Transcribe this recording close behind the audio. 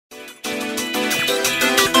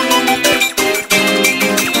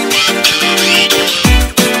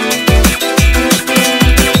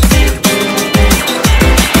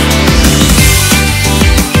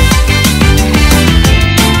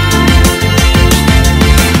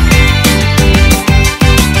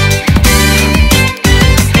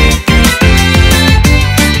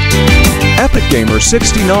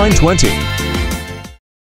6920. Hey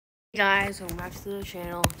guys, welcome back to the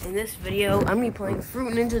channel. In this video, I'm going to be playing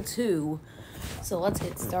Fruit Ninja 2. So let's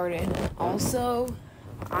get started. Also,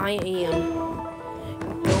 I am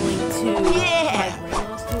going to my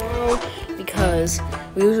grandma's tomorrow because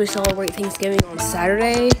we usually celebrate Thanksgiving on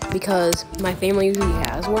Saturday because my family usually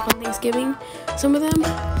has work on Thanksgiving, some of them.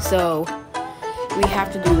 So we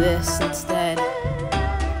have to do this instead.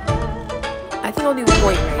 I think I'll do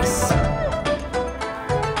point race.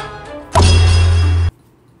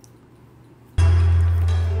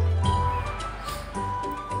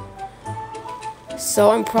 So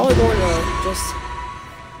I'm probably going to just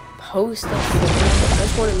post I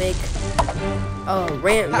just want to make a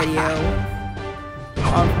rant video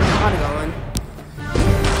of Polygon.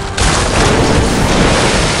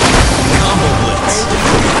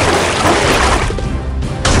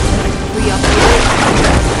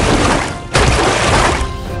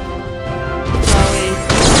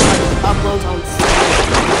 Uploads on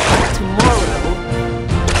tomorrow.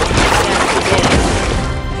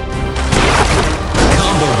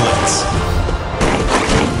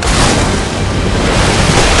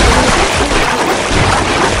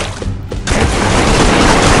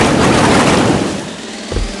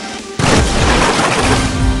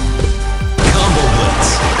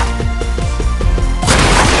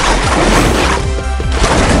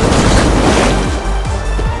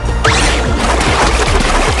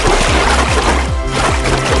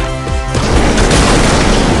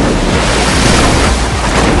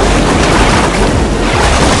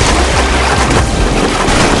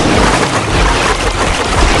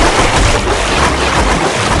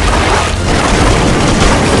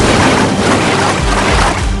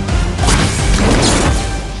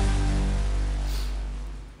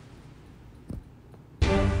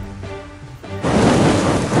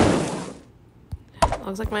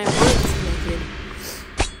 Looks like my opponent's naked.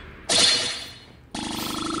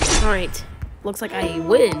 Alright. Looks like I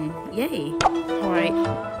win. Yay. Alright.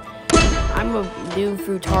 I'm a new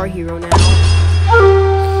Fruitar hero now.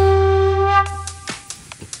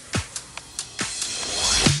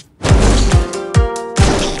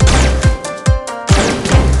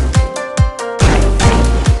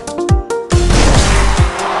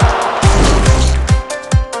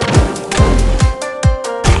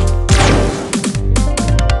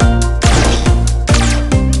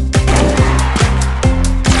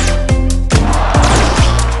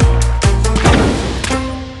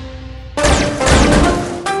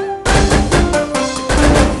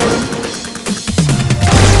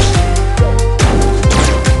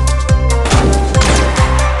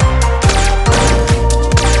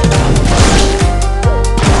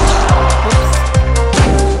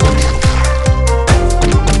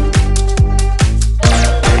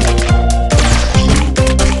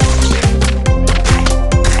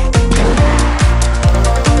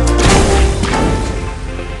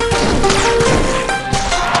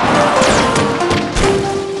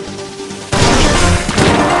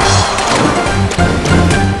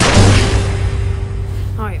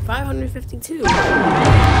 Alright, 552.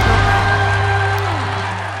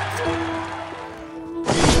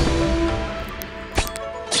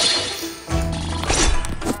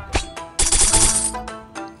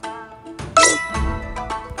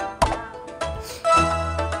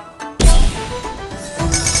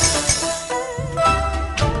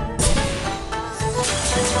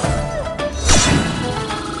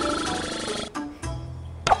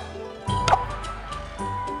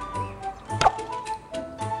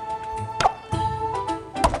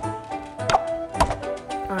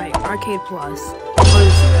 Alright, Arcade Plus.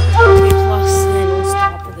 Arcade Plus, and we'll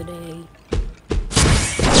stop for the day.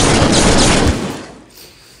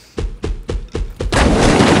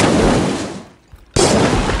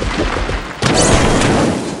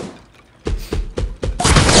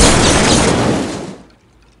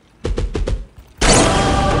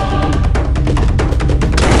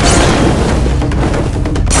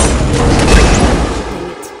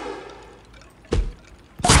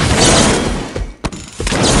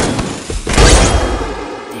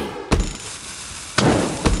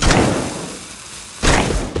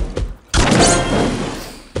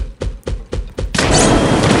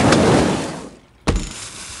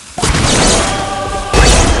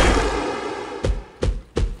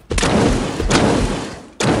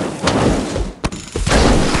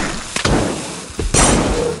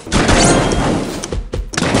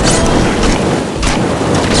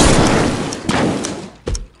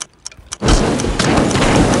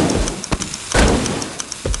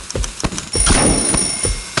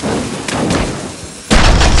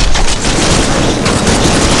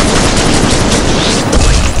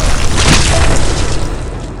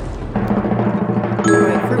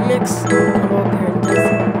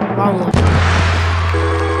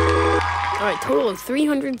 Alright, total of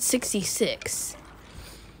 366.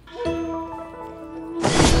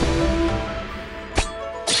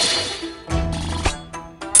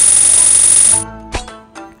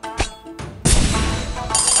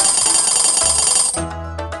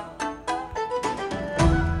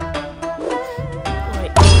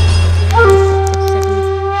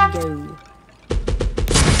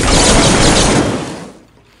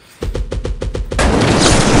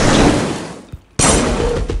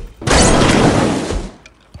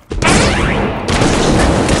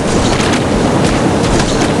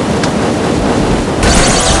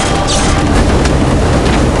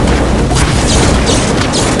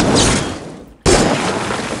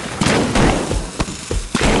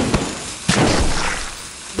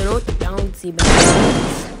 See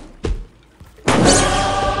balance.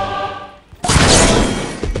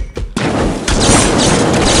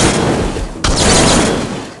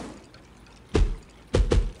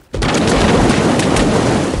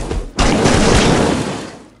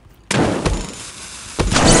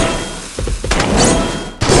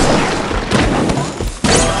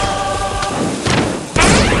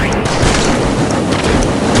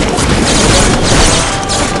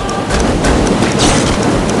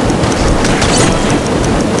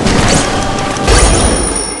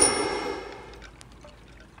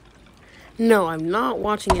 No, I'm not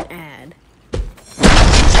watching an ad.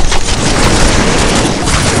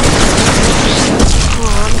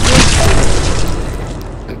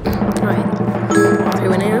 Alright. Three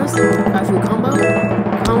bananas, 5 food combo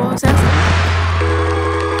assassin.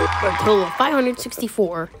 For a total of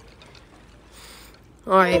 564.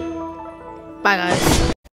 Alright. Bye, guys.